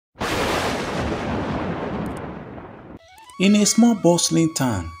In a small bustling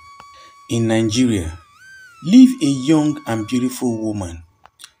town in Nigeria, lived a young and beautiful woman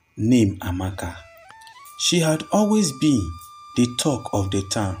named Amaka. She had always been the talk of the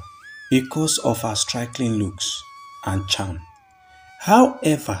town because of her striking looks and charm.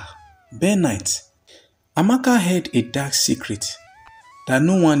 However, that night, Amaka had a dark secret that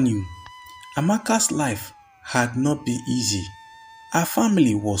no one knew. Amaka's life had not been easy. Her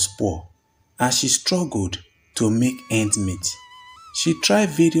family was poor and she struggled to make ends meet. She tried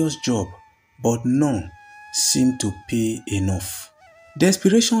various jobs, but none seemed to pay enough.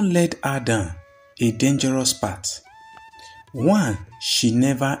 Desperation led her down a dangerous path, one she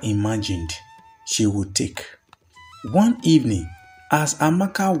never imagined she would take. One evening, as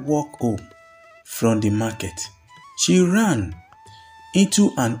Amaka walked home from the market, she ran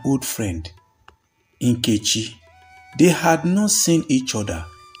into an old friend, Nkechi. They had not seen each other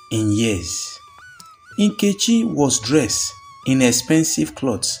in years. Nkechi was dressed in expensive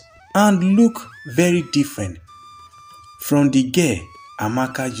clothes and looked very different from the girl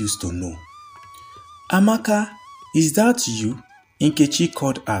Amaka used to know. "Amaka, is that you?" Nkechi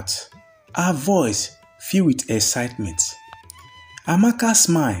called out, her voice filled with excitement. Amaka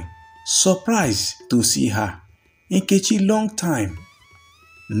smiled, surprised to see her. "Nkechi, long time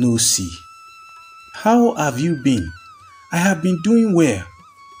no see. How have you been?" "I have been doing well.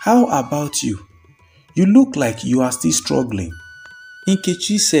 How about you? You look like you are still struggling,"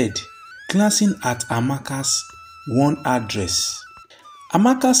 Nkechi said, glancing at Amaka's worn-out dress.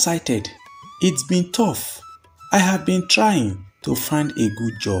 Amaka sighed. "It's been tough. I have been trying to find a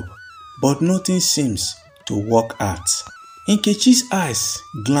good job, but nothing seems to work out." Nkechi's eyes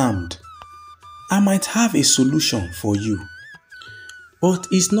gleamed. "I might have a solution for you, but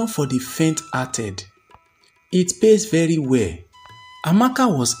it's not for the faint-hearted. It pays very well." Amaka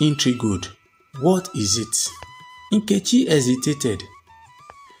was intrigued. "What is it?" Nkechi hesitated,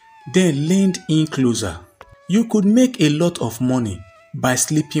 then leaned in closer. "You could make a lot of money by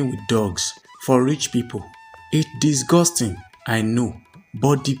sleeping with dogs for rich people. It's disgusting, I know,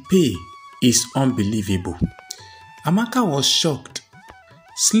 but the pay is unbelievable." Amaka was shocked.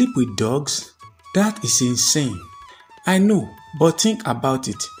 "Sleep with dogs? That is insane." "I know, but think about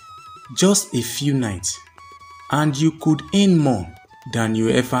it. Just a few nights, and you could earn more than you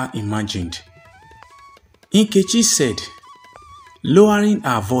ever imagined," Nkechi said, lowering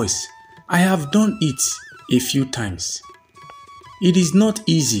her voice. "I have done it a few times. It is not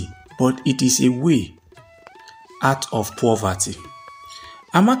easy, but it is a way out of poverty."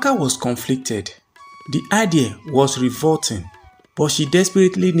 Amaka was conflicted. The idea was revolting, but she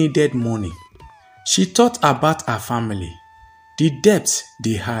desperately needed money. She thought about her family, the debts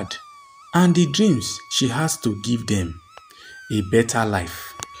they had, and the dreams she has to give them a better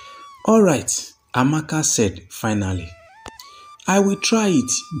life. "All right," Amaka said finally. "I will try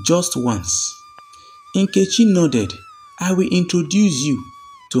it just once." Nkechi nodded. "I will introduce you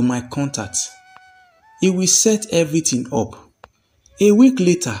to my contact. He will set everything up." A week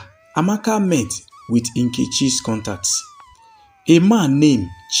later, Amaka met with Nkechi's contacts, a man named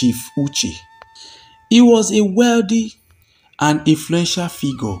Chief Uche. He was a wealthy and influential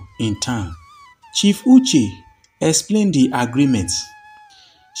figure in town. Chief Uche explained the agreement.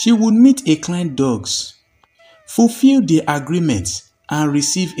 She would meet a client dogs, fulfill the agreement, and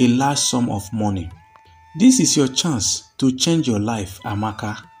receive a large sum of money. "This is your chance to change your life,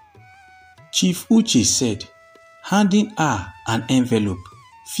 Amaka," Chief Uche said, handing her an envelope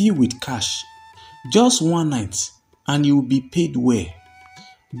filled with cash. "Just one night, and you will be paid well."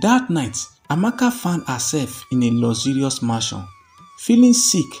 That night, Amaka found herself in a luxurious mansion, feeling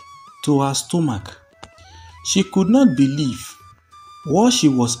sick to her stomach. She could not believe what she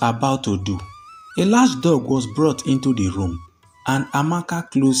was about to do. A large dog was brought into the room, and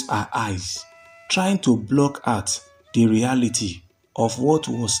Amaka closed her eyes, trying to block out the reality of what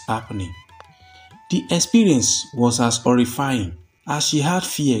was happening. The experience was as horrifying as she had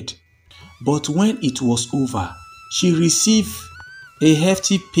feared, but when it was over, she received a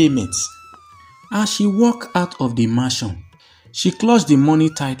hefty payment. As she walked out of the mansion, she clutched the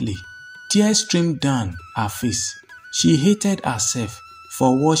money tightly. Tears streamed down her face. She hated herself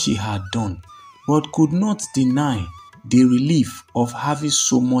for what she had done, but could not deny the relief of having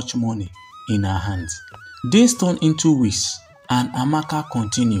so much money in her hands. Days turned into weeks, and Amaka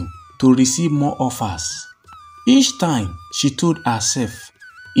continued to receive more offers. Each time she told herself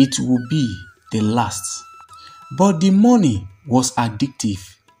it would be the last. But the money was addictive.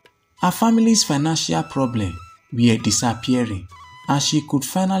 Her family's financial problems were disappearing, and she could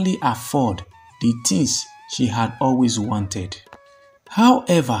finally afford the things she had always wanted.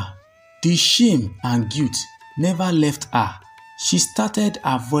 However, the shame and guilt never left her. She started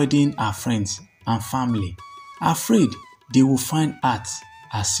avoiding her friends and family, afraid they would find out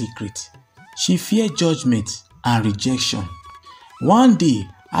her secret. She feared judgment and rejection. One day,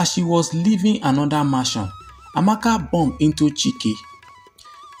 as she was leaving another mansion, Amaka bumped into Chike,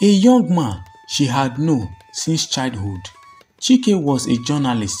 a young man she had known since childhood. Chike was a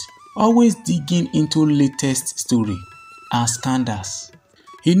journalist, always digging into latest story and scandals.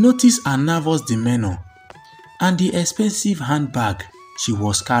 He noticed her nervous demeanor and the expensive handbag she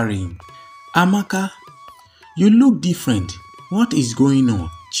was carrying. "Amaka, you look different. What is going on?"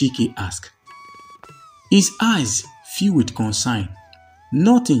 Chike asked. His eyes filled with concern.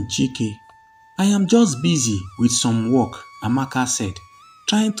 "Nothing, Chike. I am just busy with some work," Amaka said,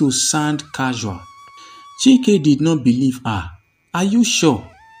 trying to sound casual. Chike did not believe her. "Are you sure?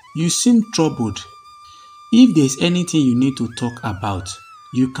 You seem troubled. If there's anything you need to talk about,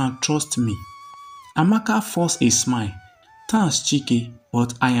 you can trust me." Amaka forced a smile. "Thanks, Chike,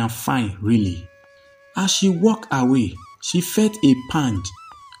 but I am fine, really." As she walked away, she felt a pang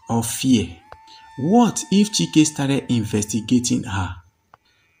of fear. What if Chike started investigating her?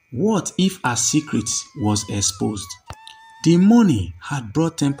 What if her secret was exposed? The money had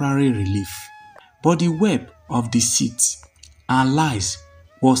brought temporary relief, but the web of deceit and lies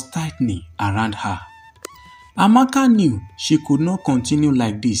was tightening around her. Amaka knew she could not continue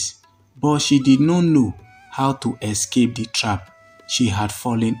like this, but she did not know how to escape the trap she had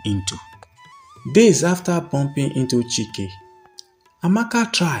fallen into. Days after bumping into Chike,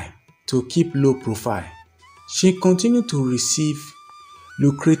 Amaka tried to keep low profile. She continued to receive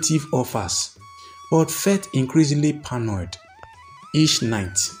lucrative offers, but felt increasingly paranoid. Each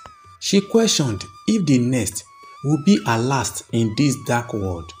night, she questioned if the next would be her last in this dark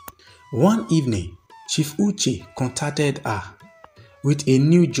world. One evening, Chief Uche contacted her with a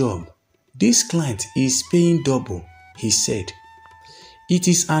new job. "This client is paying double," he said. "It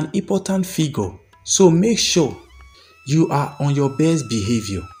is an important figure, so make sure you are on your best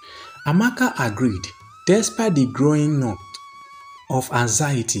behavior." Amaka agreed, despite the growing knot of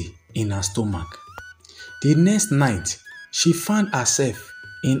anxiety in her stomach. The next night, she found herself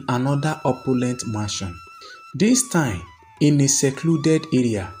in another opulent mansion, this time in a secluded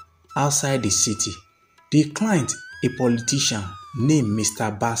area outside the city. The client, a politician named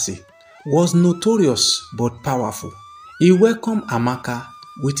Mr. Bassi, was notorious but powerful. He welcomed Amaka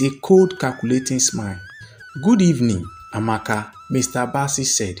with a cold, calculating smile. "Good evening, Amaka," Mr. Bassi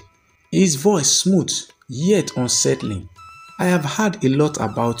said, his voice smooth yet unsettling. "I have heard a lot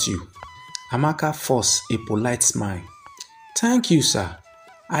about you." Amaka forced a polite smile. "Thank you, sir.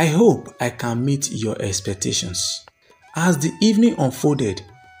 I hope I can meet your expectations." As the evening unfolded,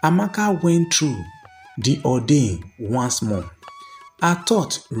 Amaka went through the ordeal once more, her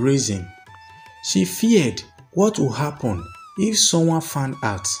thoughts racing. She feared what would happen if someone found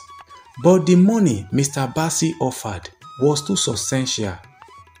out, but the money Mr. Bassi offered was too substantial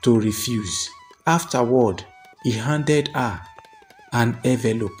to refuse. Afterward, he handed her an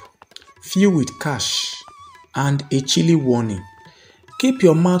envelope filled with cash and a chilly warning. "Keep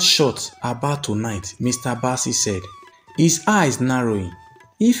your mouth shut about tonight," Mr. Bassi said, his eyes narrowing.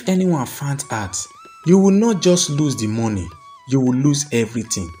 "If anyone found out, you will not just lose the money, you will lose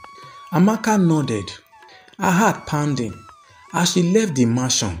everything." Amaka nodded, her heart pounding. As she left the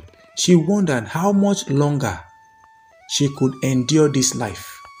mansion, she wondered how much longer she could endure this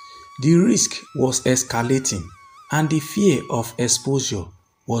life. The risk was escalating, and the fear of exposure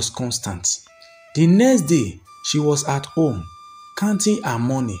was constant. The next day, she was at home, counting her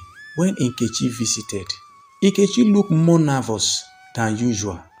money when Nkechi visited. Nkechi looked more nervous than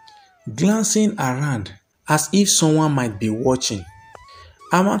usual, glancing around as if someone might be watching.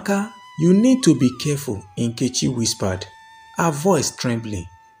 "Amaka, you need to be careful," Nkechi whispered, her voice trembling.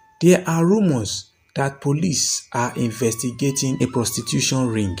 "There are rumors that police are investigating a prostitution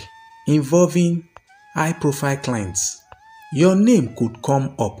ring involving high-profile clients. Your name could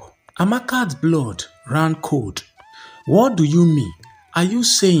come up." Amaka's blood ran cold. "What do you mean? Are you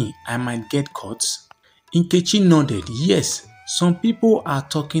saying I might get caught?" Nkechi nodded. "Yes, some people are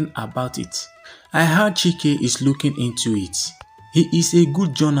talking about it. I heard Chike is looking into it. He is a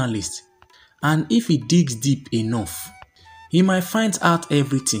good journalist, and if he digs deep enough, he might find out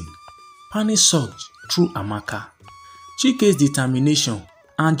everything." Panic surged through Amaka. Chike's determination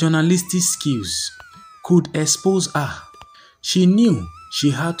and journalistic skills could expose her. She knew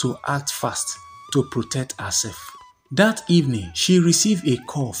she had to act fast to protect herself. That evening, she received a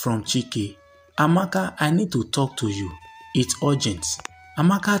call from Chike. "Amaka, I need to talk to you. It's urgent."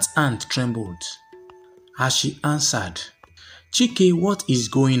 Amaka's hand trembled as she answered. "Chike, what is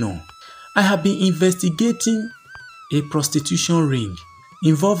going on?" I have been investigating a prostitution ring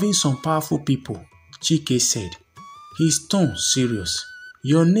involving some powerful people, Chike said, his tone serious.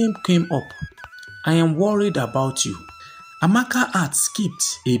 Your name came up. I am worried about you. Amaka's heart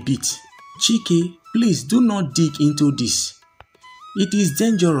skipped a beat. Chike, please do not dig into this. It is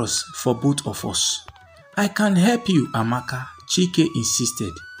dangerous for both of us. I can help you, Amaka, Chike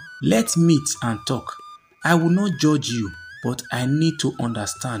insisted. Let's meet and talk. I will not judge you, but I need to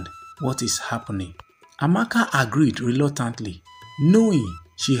understand what is happening. Amaka agreed reluctantly, knowing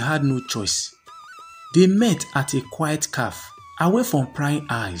she had no choice. They met at a quiet cafe, away from prying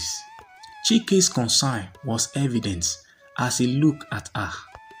eyes. Chike's concern was evident as he looked at her.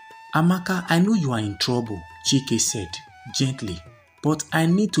 Amaka, I know you are in trouble, Chike said gently, but I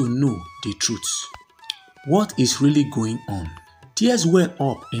need to know the truth. What is really going on? Tears welled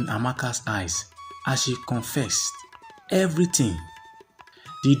up in Amaka's eyes as she confessed everything.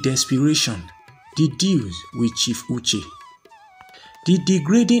 The desperation, the deals with Chief Uche, the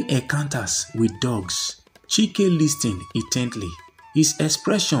degrading encounters with dogs. Chike listened intently, his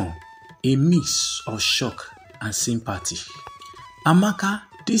expression a mix of shock and sympathy. Amaka,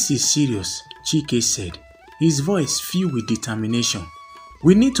 this is serious, Chike said, his voice filled with determination.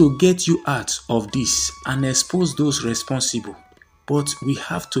 We need to get you out of this and expose those responsible, but we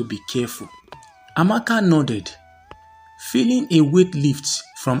have to be careful. Amaka nodded, feeling a weight lift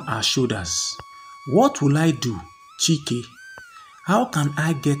from her shoulders. What will I do, Chike? How can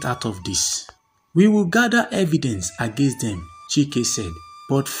I get out of this? We will gather evidence against them, Chike said,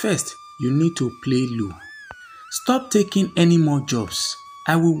 but first you need to play low. Stop taking any more jobs.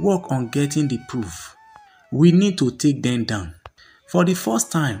 I will work on getting the proof. We need to take them down. For the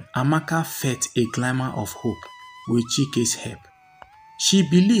first time, Amaka felt a glimmer of hope with Chike's help. She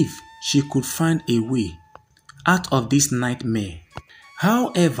believed she could find a way out of this nightmare.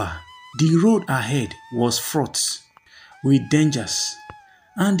 However, the road ahead was fraught with dangers,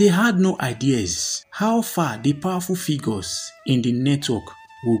 and they had no ideas how far the powerful figures in the network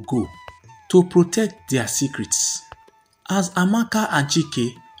would go to protect their secrets. As Amaka and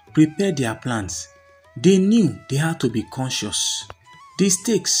Chike prepared their plans, they knew they had to be conscious. The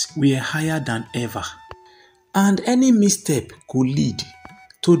stakes were higher than ever, and any misstep could lead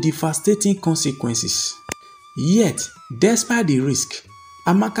to devastating consequences. Yet, despite the risk,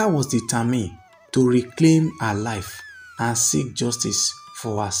 Amaka was determined to reclaim her life and seek justice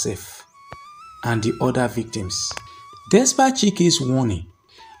for herself and the other victims. Despite Chike's warning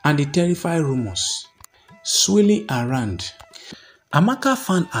and the terrifying rumors swirling around, Amaka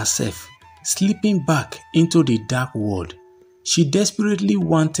found herself slipping back into the dark world she desperately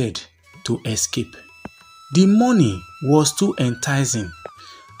wanted to escape. The money was too enticing,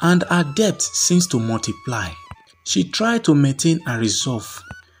 and her debt seems to multiply. She tried to maintain her resolve,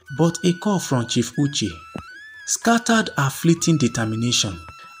 but a call from Chief Uche scattered her fleeting determination.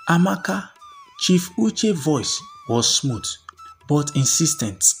 Amaka, Chief Uche's voice was smooth but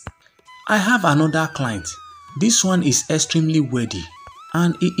insistent. I have another client. This one is extremely wealthy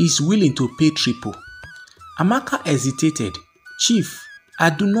and he is willing to pay triple. Amaka hesitated. Chief, I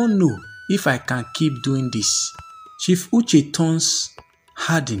do not know if I can keep doing this. Chief Uche's tones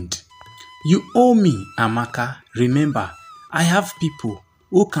hardened. You owe me, Amaka. Remember, I have people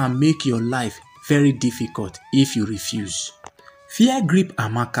who can make your life very difficult if you refuse. Fear gripped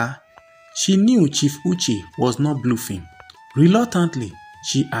Amaka. She knew Chief Uche was not bluffing. Reluctantly,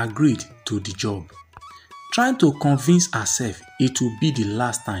 she agreed to the job, trying to convince herself it would be the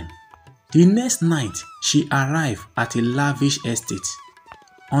last time. The next night, she arrived at a lavish estate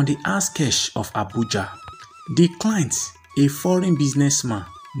on the outskirts of Abuja. The client, a foreign businessman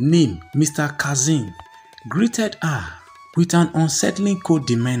named Mr. Kazim, greeted her with an unsettling cold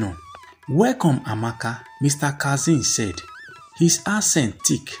demeanor. Welcome, Amaka, Mr. Kazim said, his accent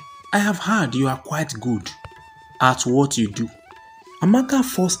thick. I have heard you are quite good at what you do. Amaka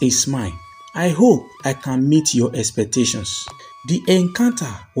forced a smile. I hope I can meet your expectations. The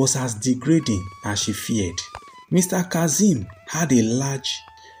encounter was as degrading as she feared. Mr. Kazim had a large,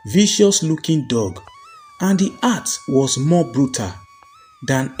 vicious-looking dog, and the act was more brutal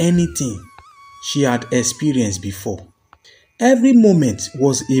than anything she had experienced before. Every moment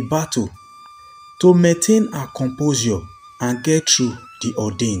was a battle to maintain her composure and get through the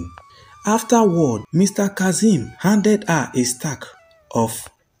ordeal. Afterward, Mr. Kazim handed her a stack of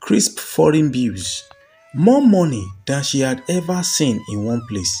crisp foreign bills, more money than she had ever seen in one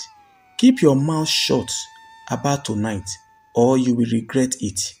place. Keep your mouth shut about tonight or you will regret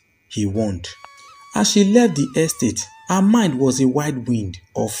it, he warned. As she left the estate, her mind was a whirlwind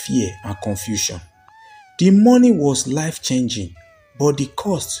of fear and confusion. The money was life-changing, but the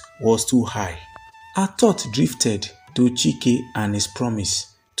cost was too high. Her thought drifted to Chike and his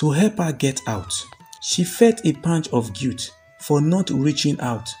promise to help her get out. She felt a punch of guilt for not reaching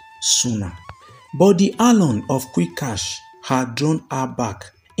out sooner. But the allure of quick cash had drawn her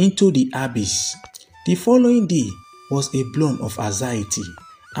back into the abyss. The following day was a blow of anxiety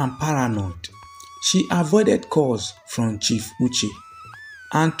and paranoia. She avoided calls from Chief Uche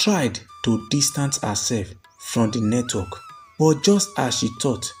and tried to distance herself from the network, but just as she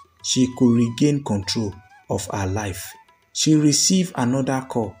thought she could regain control of her life, she received another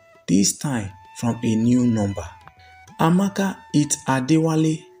call, this time from a new number. Amaka, it's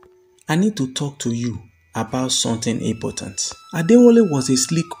Adewale. I need to talk to you about something important. Adewale was a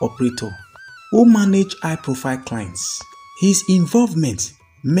slick operator who managed high-profile clients. His involvement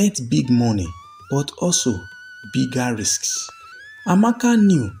meant big money, but also bigger risks. Amaka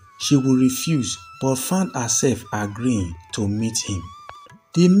knew she would refuse, but found herself agreeing to meet him.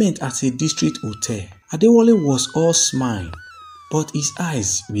 They met at a district hotel. Adewale was all smile, but his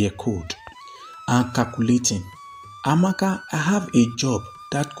eyes were cold and calculating. Amaka, I have a job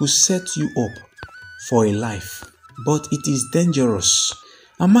that could set you up for a life, but it is dangerous.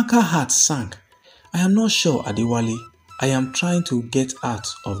 Amaka's heart sank. I am not sure, Adewale. I am trying to get out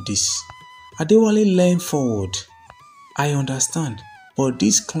of this. Adewale leaned forward. I understand, but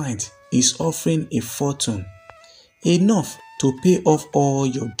this client is offering a fortune, enough to pay off all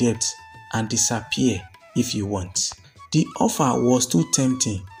your debts and disappear if you want. The offer was too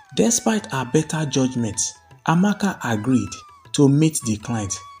tempting. Despite her better judgment, Amaka agreed to meet the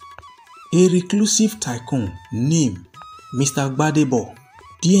client, a reclusive tycoon named Mr. Gbadebo.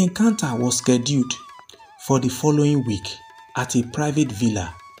 The encounter was scheduled for the following week at a private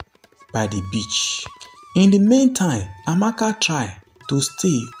villa by the beach. In the meantime, Amaka tried to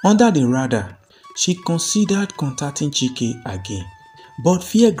stay under the radar. She considered contacting Chike again, but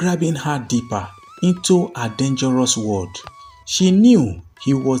fear grabbing her deeper into a dangerous world. She knew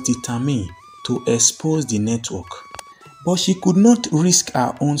he was determined to expose the network, but she could not risk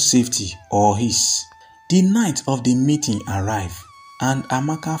her own safety or his. The night of the meeting arrived, and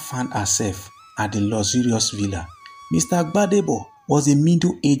Amaka found herself at the luxurious villa. Mr. Gbadebo was a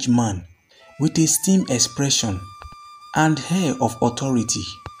middle-aged man with a stern expression and air of authority.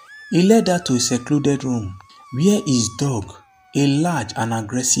 He led her to a secluded room where his dog, a large and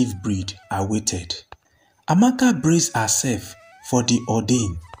aggressive breed, awaited. Amaka braced herself for the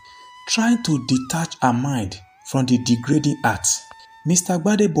ordeal, trying to detach her mind from the degrading act. Mr.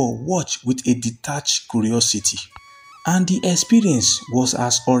 Gbadebo watched with a detached curiosity, and the experience was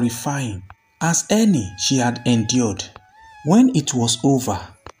as horrifying as any she had endured. When it was over,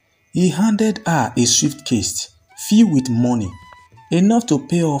 he handed her a suitcase filled with money, enough to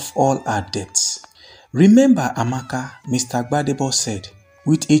pay off all her debts. Remember, Amaka, Mr. Gbadebo said,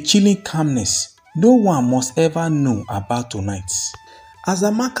 with a chilling calmness no one must ever know about tonight. As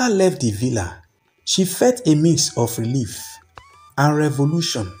Amaka left the villa, she felt a mix of relief and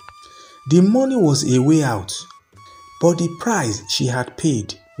revulsion. The money was a way out, but the price she had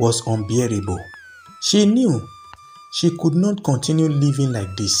paid was unbearable. She knew she could not continue living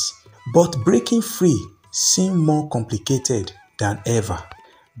like this, but breaking free seemed more complicated than ever.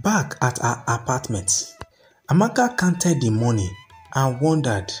 Back at her apartment, Amaka counted the money and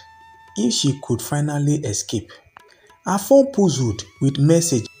wondered if she could finally escape. Her phone puzzled with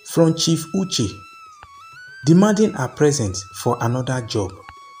message from Chief Uche demanding her presence for another job.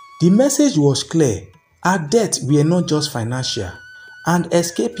 The message was clear. Her debts were not just financial, and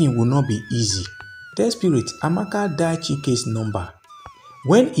escaping would not be easy. Desperate, Amaka dialed Chike's number.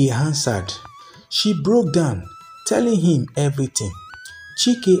 When he answered, she broke down, telling him everything.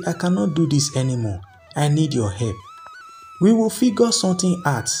 Chike, I cannot do this anymore. I need your help. We will figure something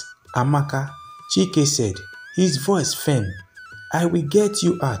out, Amaka, Chike said, his voice firm. I will get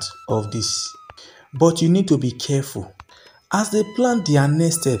you out of this. But you need to be careful. As they planned their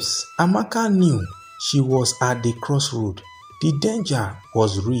next steps, Amaka knew she was at the crossroad. The danger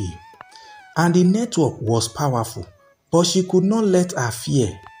was real, and the network was powerful, but she could not let her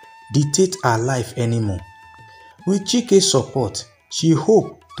fear dictate her life anymore. With Chike's support, she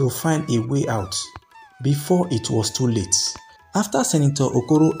hoped to find a way out before it was too late. After Senator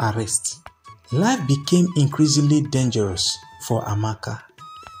Okoro's arrest, life became increasingly dangerous for Amaka.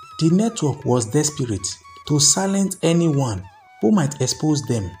 The network was desperate to silence anyone who might expose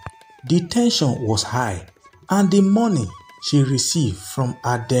them. The tension was high, and the money she received from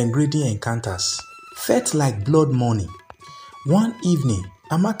her degrading encounters felt like blood money. One evening,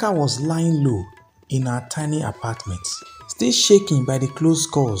 Amaka was lying low in her tiny apartment, still shaken by the close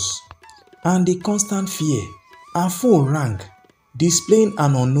calls and the constant fear. Her phone rang. displaying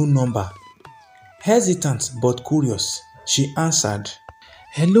an unknown number. Hesitant but curious, she answered,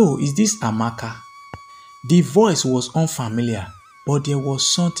 "Hello, is this Amaka?" The voice was unfamiliar, but there was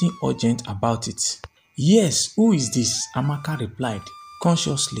something urgent about it. "Yes, who is this?" Amaka replied,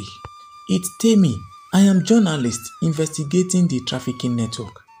 consciously. "It's Temi. I am a journalist investigating the trafficking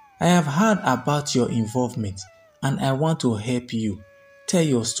network. I have heard about your involvement and I want to help you. Tell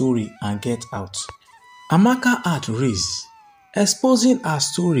your story and get out." Amaka heart raised. Exposing her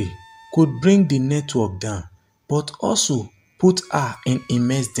story could bring the network down, but also put her in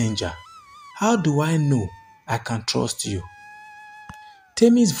immense danger. "How do I know I can trust you?"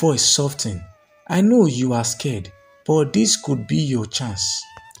 Temi's voice softened. "I know you are scared, but this could be your chance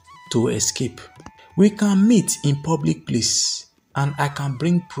to escape. We can meet in public place and I can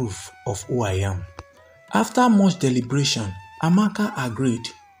bring proof of who I am." After much deliberation, Amaka agreed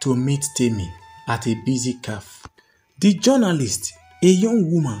to meet Temi at a busy cafe. The journalist, a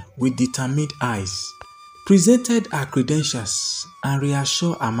young woman with determined eyes, presented her credentials and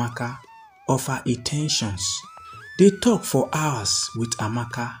reassured Amaka of her intentions. They talked for hours with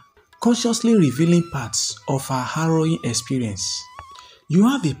Amaka, consciously revealing parts of her harrowing experience. "You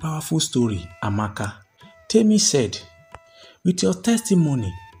have a powerful story, Amaka," Temi said. "With your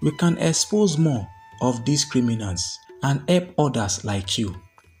testimony, we can expose more of these criminals and help others like you."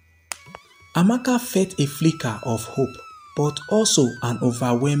 Amaka felt a flicker of hope, but also an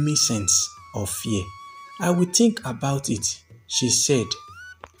overwhelming sense of fear. "I will think about it," she said.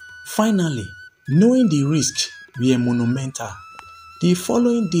 Finally, knowing the risks were monumental, the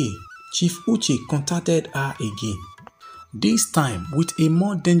following day, Chief Uche contacted her again. This time with a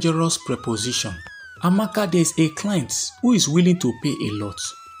more dangerous proposition. "Amaka, there is a client who is willing to pay a lot,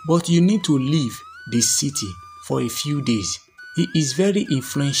 but you need to leave the city for a few days. He is very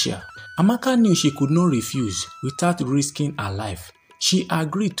influential." Amaka knew she could not refuse without risking her life. She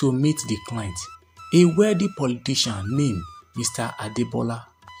agreed to meet the client, a wealthy politician named Mr. Adebola,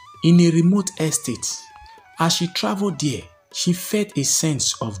 in a remote estate. As she traveled there, she felt a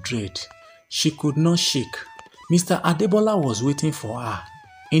sense of dread she could not shake. Mr. Adebola was waiting for her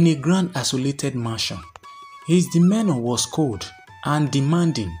in a grand isolated mansion. His demeanor was cold and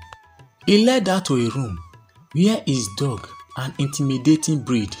demanding. He led her to a room where his dog, an intimidating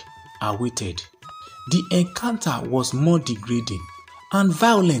breed, awaited. The encounter was more degrading and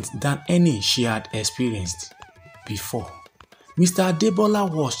violent than any she had experienced before. Mr. Adebola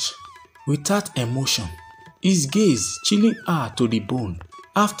watched without emotion, his gaze chilling her to the bone.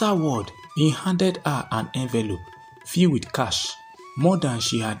 Afterward, he handed her an envelope filled with cash, more than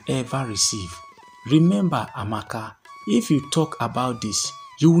she had ever received. "Remember, Amaka, if you talk about this,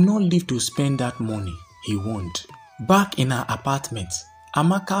 you will not live to spend that money," he warned. Back in her apartment,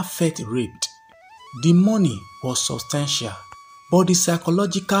 Amaka felt raped. The money was substantial, but the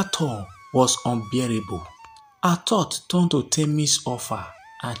psychological toll was unbearable. Her thought turned to Temi's offer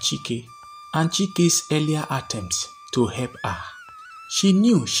and Chike's earlier attempts to help her. She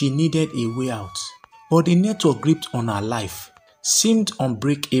knew she needed a way out, but the network gripped on her life seemed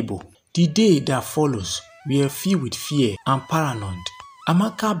unbreakable. The days that followed were filled with fear and paranoia.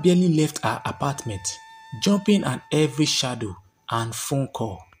 Amaka barely left her apartment, jumping at every shadow and phone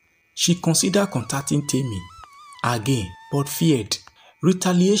call. She considered contacting Temi again, but feared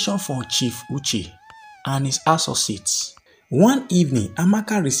retaliation from Chief Uche and his associates. One evening,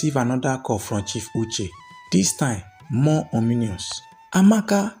 Amaka received another call from Chief Uche, this time more ominous.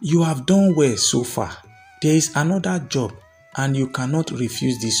 "Amaka, you have done well so far. There is another job and you cannot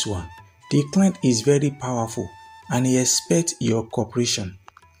refuse this one. The client is very powerful and he expects your cooperation."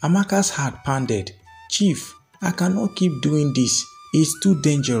 Amaka's heart pounded. "Chief, I cannot keep doing this. It's too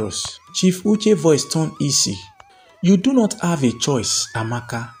dangerous." Chief Uche's voice turned easy. "You do not have a choice,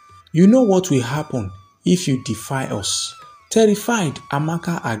 Amaka. You know what will happen if you defy us." Terrified,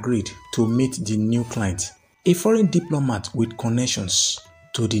 Amaka agreed to meet the new client, a foreign diplomat with connections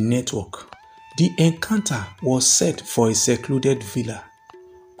to the network. The encounter was set for a secluded villa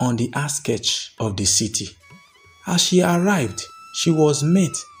on the outskirts of the city. As she arrived, she was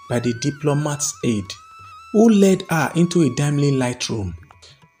met by the diplomat's aide, who led her into a dimly light room.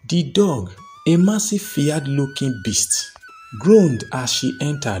 The dog, a massive feared-looking beast, groaned as she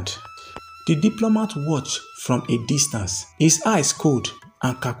entered. The diplomat watched from a distance, his eyes cold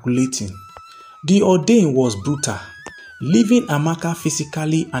and calculating. The ordeal was brutal, leaving Amaka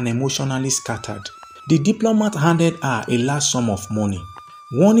physically and emotionally scattered. The diplomat handed her a large sum of money,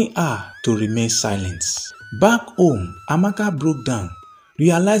 warning her to remain silent. Back home, Amaka broke down,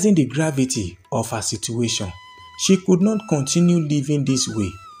 realizing the gravity of her situation. She could not continue living this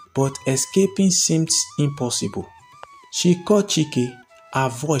way, but escaping seemed impossible. She called Chike, her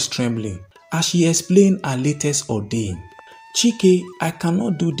voice trembling, as she explained her latest ordeal. Chike, I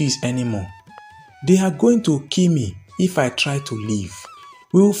cannot do this anymore. They are going to kill me if I try to leave.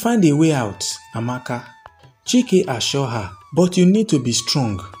 We will find a way out, Amaka. Chike assured her, but you need to be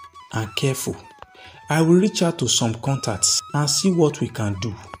strong and careful. I will reach out to some contacts and see what we can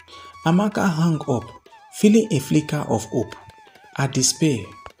do. Amaka hung up, feeling a flicker of hope. Her despair.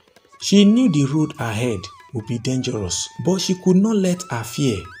 She knew the road ahead would be dangerous, but she could not let her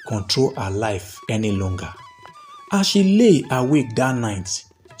fear control her life any longer. As she lay awake that night,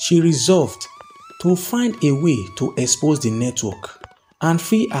 she resolved to find a way to expose the network and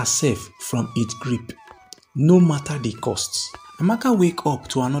free herself from its grip, no matter the cost. Amaka woke up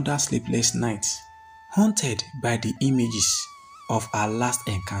to another sleepless night, haunted by the images of her last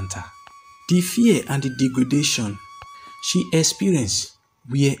encounter. The fear and the degradation she experienced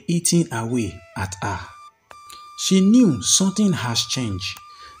were eating away at her. She knew something has changed.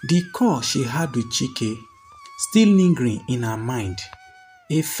 The call she had with Chike still lingering in her mind,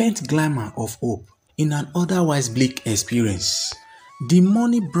 a faint glimmer of hope in an otherwise bleak experience. The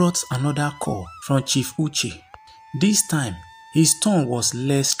morning brought another call from Chief Uche. This time, his tone was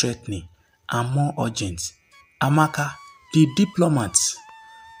less threatening and more urgent. Amaka, the diplomat,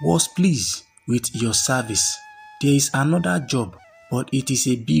 was pleased with your service. There is another job, but it is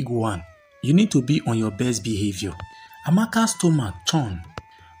a big one. You need to be on your best behavior. Amaka's stomach turned.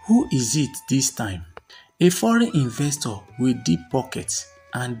 Who is it this time? A foreign investor with deep pockets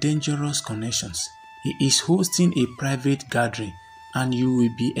and dangerous connections. He is hosting a private gathering and you will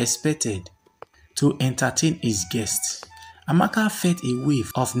be expected to entertain his guests. Amaka felt a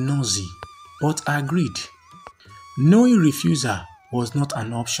wave of nausea but agreed. Knowing refusal was not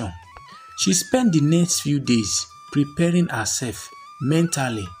an option. She spent the next few days preparing herself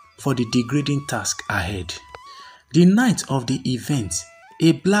mentally for the degrading task ahead. The night of the event,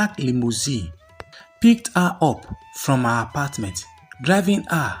 a black limousine picked her up from her apartment, driving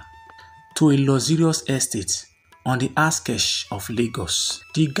her to a luxurious estate on the outskirts of Lagos.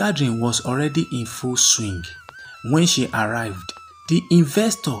 The gathering was already in full swing when she arrived. The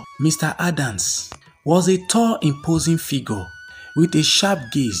investor, Mr. Adams, was a tall, imposing figure with a sharp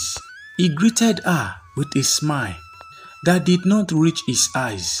gaze. He greeted her with a smile that did not reach his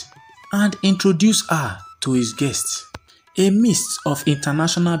eyes and introduced her to his guests, a mix of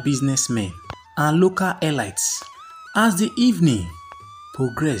international businessmen and local elites. As the evening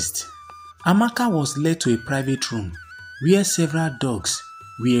progressed, Amaka was led to a private room where several dogs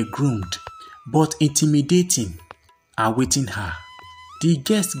were groomed but intimidating, awaiting her. The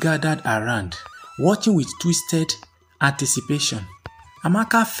guests gathered around, watching with twisted anticipation.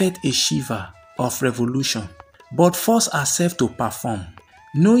 Amaka felt a shiver of revolution but forced herself to perform,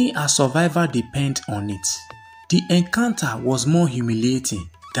 knowing her survival depended on it. The encounter was more humiliating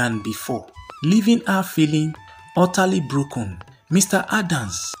than before, leaving her feeling utterly broken. Mr.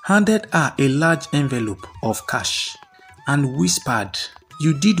 Adams handed her a large envelope of cash and whispered,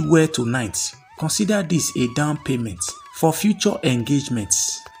 "You did well tonight. Consider this a down payment for future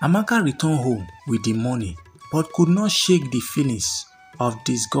engagements." Amaka returned home with the money but could not shake the feelings of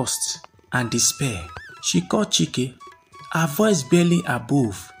disgust and despair. She called Chike, her voice barely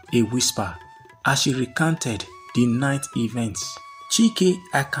above a whisper, as she recounted the night events. "Chike,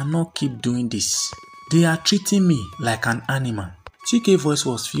 I cannot keep doing this. They are treating me like an animal." Chike's voice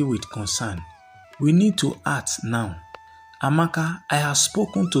was filled with concern. "We need to act now. Amaka, I have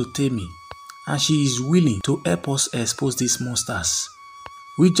spoken to Temi and she is willing to help us expose these monsters.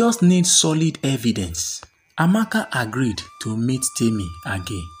 We just need solid evidence." Amaka agreed to meet Temi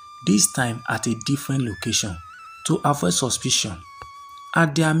again, this time at a different location, to avoid suspicion.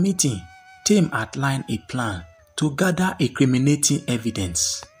 At their meeting, Temi outlined a plan to gather incriminating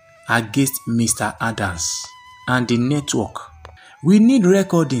evidence against Mr. Adams and the network. "We need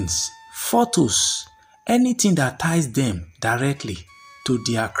recordings, photos, anything that ties them directly to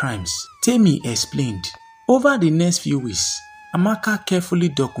their crimes," Temi explained. Over the next few weeks, Amaka carefully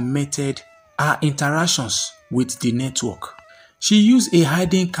documented her interactions with the network. She used a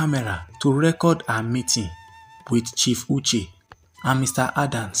hidden camera to record her meeting with Chief Uche and Mr.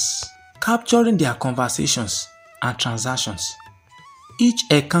 Adams, capturing their conversations and transactions. Each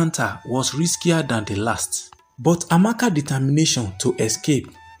encounter was riskier than the last, but Amaka's determination to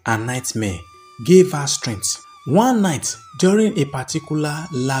escape her nightmare gave her strength. One night, during a particular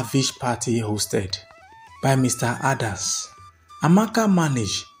lavish party hosted by Mr. Adams, Amaka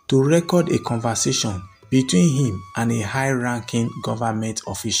managed to record a conversation between him and a high-ranking government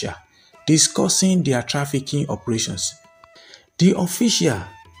official discussing their trafficking operations. The official,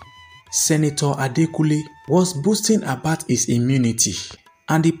 Senator Adekule, was boasting about his immunity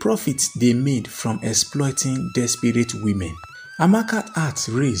and the profits they made from exploiting desperate women. Amaka's heart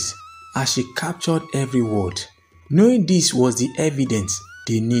raised as she captured every word, knowing this was the evidence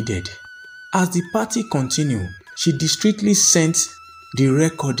they needed. As the party continued, she discreetly sent the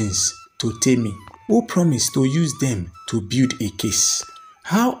recordings to Temi, who promised to use them to build a case.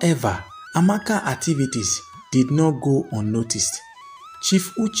 However, Amaka's activities did not go unnoticed.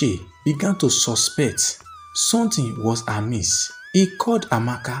 Chief Uche began to suspect something was amiss. He called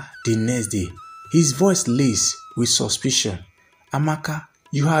Amaka the next day, his voice laced with suspicion. "Amaka,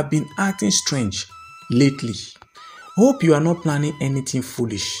 you have been acting strange lately. Hope you are not planning anything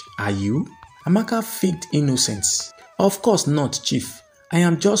foolish, are you?" Amaka faked innocence. "Of course not, Chief. I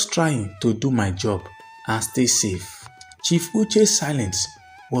am just trying to do my job and stay safe." Chief Uche's silence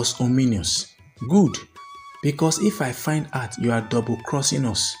was ominous. "Good, because if I find out you are double-crossing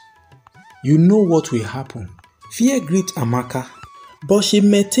us, you know what will happen." Fear gripped Amaka, but she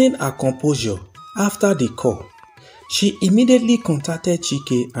maintained her composure after the call. She immediately contacted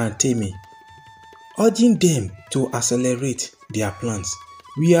Chike and Temi, urging them to accelerate their plans.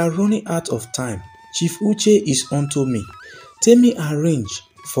 "We are running out of time. Chief Uche is onto me." Temi arranged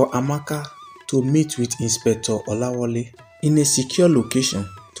for Amaka to meet with Inspector Olawale in a secure location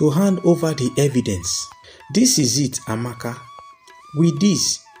to hand over the evidence. "This is it, Amaka. With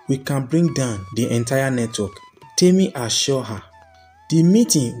this, we can bring down the entire network," Temi assured her. The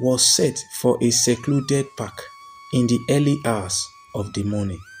meeting was set for a secluded park in the early hours of the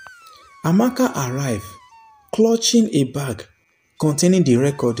morning. Amaka arrived, clutching a bag containing the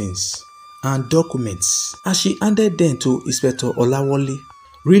recordings and documents. As she handed them to Inspector Olawale,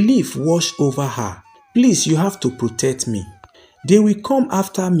 relief washed over her. "Please, you have to protect me. They will come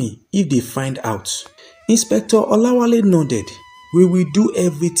after me if they find out." Inspector Olawale nodded. "We will do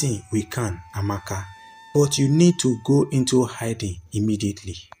everything we can, Amaka, but you need to go into hiding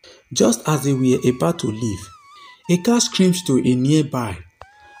immediately." Just as they were about to leave, a car screamed to a nearby.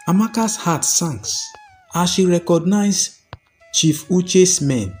 Amaka's heart sank as she recognized Chief Uche's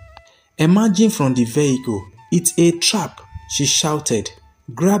men emerging from the vehicle. "It's a trap," she shouted,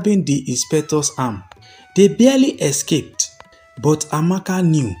 grabbing the inspector's arm. They barely escaped, but Amaka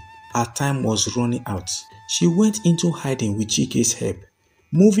knew her time was running out. She went into hiding with Chike's help,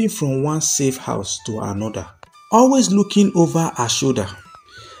 moving from one safe house to another, always looking over her shoulder.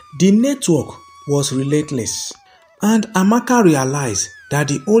 The network was relentless, and Amaka realized that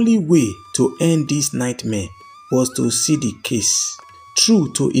the only way to end this nightmare was to see the case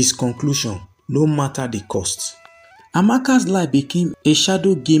through to its conclusion, no matter the cost. Amaka's life became a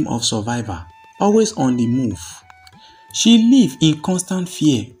shadow game of survival, always on the move. She lived in constant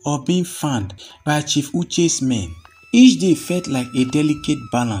fear of being found by Chief Uche's men. Each day felt like a delicate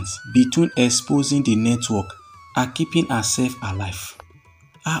balance between exposing the network and keeping herself alive.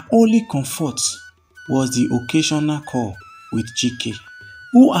 Her only comfort was the occasional call with Chike,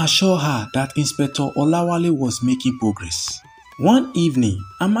 who assured her that Inspector Olawale was making progress. One evening,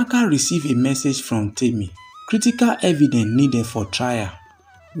 Amaka received a message from Temi. Critical evidence needed for trial.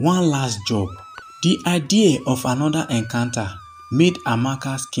 One last job. The idea of another encounter made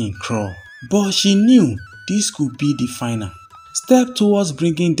Amaka's skin crawl, but she knew this could be the final step towards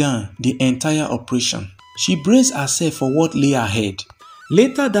bringing down the entire operation. She braced herself for what lay ahead.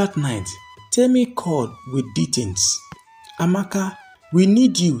 Later that night, Temi called with details. "Amaka, we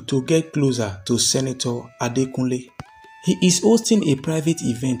need you to get closer to Senator Adekunle. He is hosting a private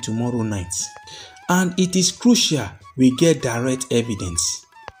event tomorrow night, and it is crucial we get direct evidence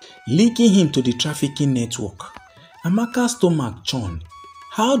linking him to the trafficking network." Amaka's stomach churned.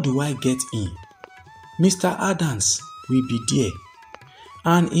 "How do I get in?" "Mr. Adams will be there,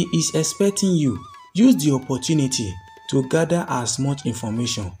 and he is expecting you. Use the opportunity to gather as much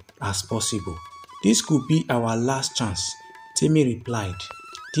information as possible. This could be our last chance," Temi replied.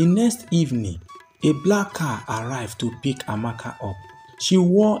 The next evening, a black car arrived to pick Amaka up. She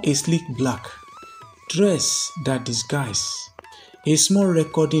wore a sleek black dress that disguised a small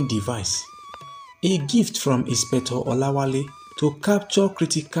recording device, a gift from Inspector Olawale to capture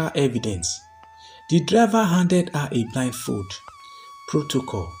critical evidence. The driver handed her a blindfold.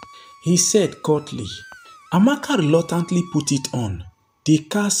 "Protocol," he said curtly. Amaka reluctantly put it on, the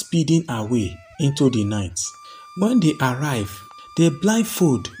car speeding away into the night. When they arrived, the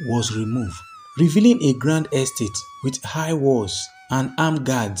blindfold was removed, revealing a grand estate with high walls and armed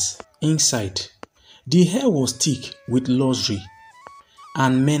guards inside. The air was thick with luxury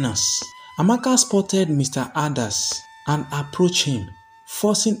and menace. Amaka spotted Mr. Adams and approached him,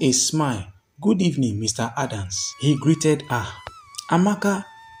 forcing a smile. "Good evening, Mr. Adams," he greeted her. Amaka,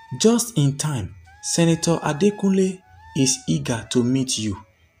 just in time, Senator Adekunle is eager to meet you.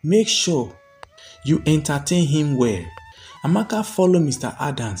 Make sure you entertain him well." Amaka followed Mr.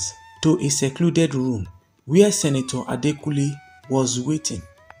 Adams to a secluded room where Senator Adekunle was waiting.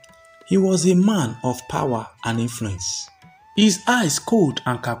 He was a man of power and influence. His eyes cold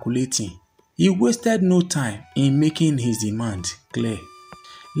and calculating, he wasted no time in making his demand clear.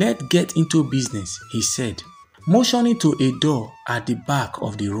 "Let's get into business," he said, motioning to a door at the back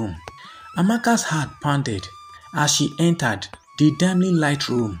of the room. Amaka's heart pounded as she entered the dimly light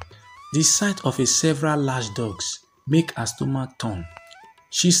room. The sight of several large dogs made her stomach turn.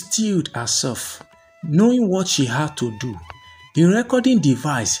 She steeled herself, knowing what she had to do. The recording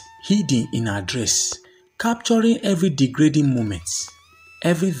device hidden in her dress, capturing every degrading moment,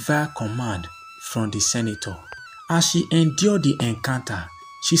 every vile command from the senator. As she endured the encounter,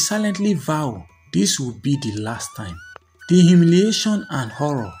 she silently vowed this would be the last time. The humiliation and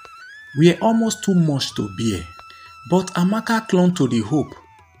horror were almost too much to bear, but Amaka clung to the hope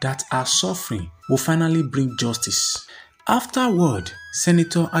that her suffering would finally bring justice. Afterward,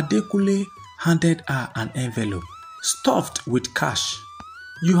 Senator Adekunle handed her an envelope stuffed with cash.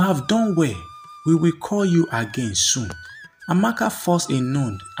 "You have done well. We will call you again soon." Amaka forced a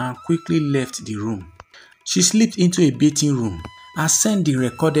nod and quickly left the room. She slipped into a meeting room and sent the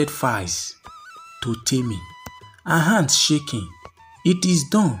recorded files to Temi, her hands shaking. "It is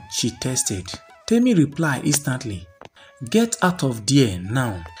done," she tested. Temi replied instantly, "Get out of there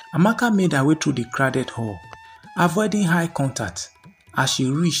now." Amaka made her way through the crowded hall, avoiding eye contact. As she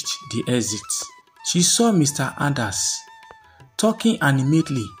reached the exit, she saw Mr. Anders talking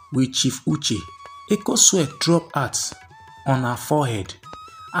animatedly with Chief Uche. A cold sweat dropped out on her forehead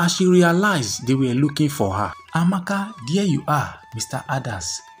as she realized they were looking for her. "Amaka, there you are," Mr.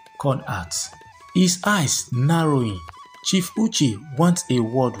 Anders called out, his eyes narrowing. "Chief Uche wants a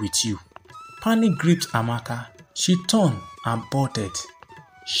word with you." Panic gripped Amaka. She turned and bolted,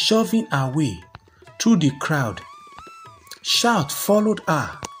 shoving her way through the crowd. Shout followed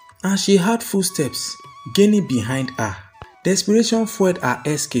her, and she heard footsteps gaining behind her. Desperation fueled her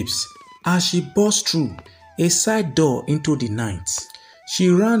escapes as she burst through a side door into the night. She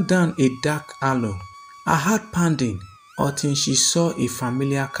ran down a dark alley, her heart pounding until she saw a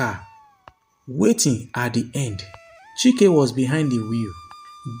familiar car waiting at the end. Chike was behind the wheel.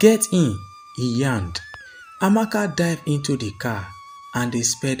 "Get in," he yawned. Amaka dived into the car and they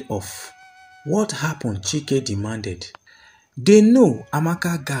sped off. "What happened?" Chike demanded. "They know,"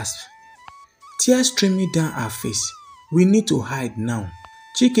 Amaka gasped, tears streaming down her face. "We need to hide now."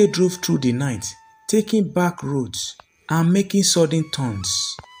 Chike drove through the night, taking back roads and making sudden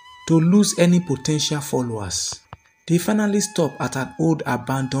turns to lose any potential followers. They finally stopped at an old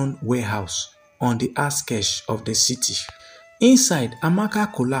abandoned warehouse on the outskirts of the city. Inside,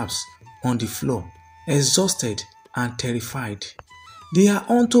 Amaka collapsed on the floor, exhausted and terrified. "They are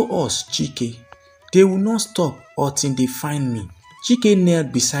onto us, Chike. They will not stop until they find me." Chike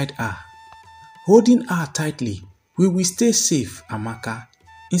knelt beside her, holding her tightly. "We will stay safe, Amaka.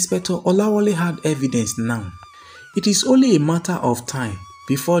 Inspector Olawale had evidence now. It is only a matter of time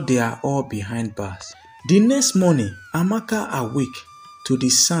before they are all behind bars." The next morning, Amaka awoke to the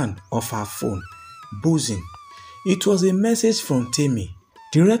sound of her phone buzzing. It was a message from Temi.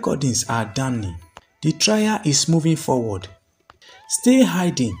 "The recordings are damning. The trial is moving forward. Stay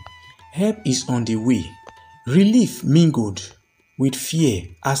hiding. Help is on the way." Relief mingled with fear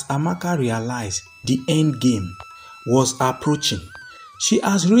as Amaka realized the end game was approaching. She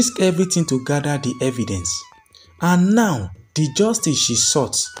has risked everything to gather the evidence, and now the justice she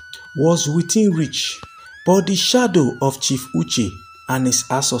sought was within reach. But the shadow of Chief Uche and his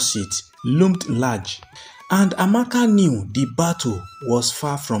associates loomed large, and Amaka knew the battle was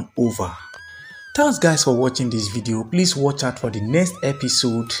far from over. Thanks guys for watching this video. Please watch out for the next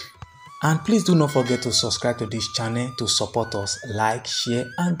episode, and please do not forget to subscribe to this channel to support us. Like, share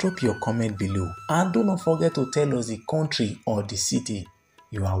and drop your comment below, and do not forget to tell us the country or the city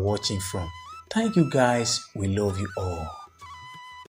you are watching from. Thank you guys, we love you all.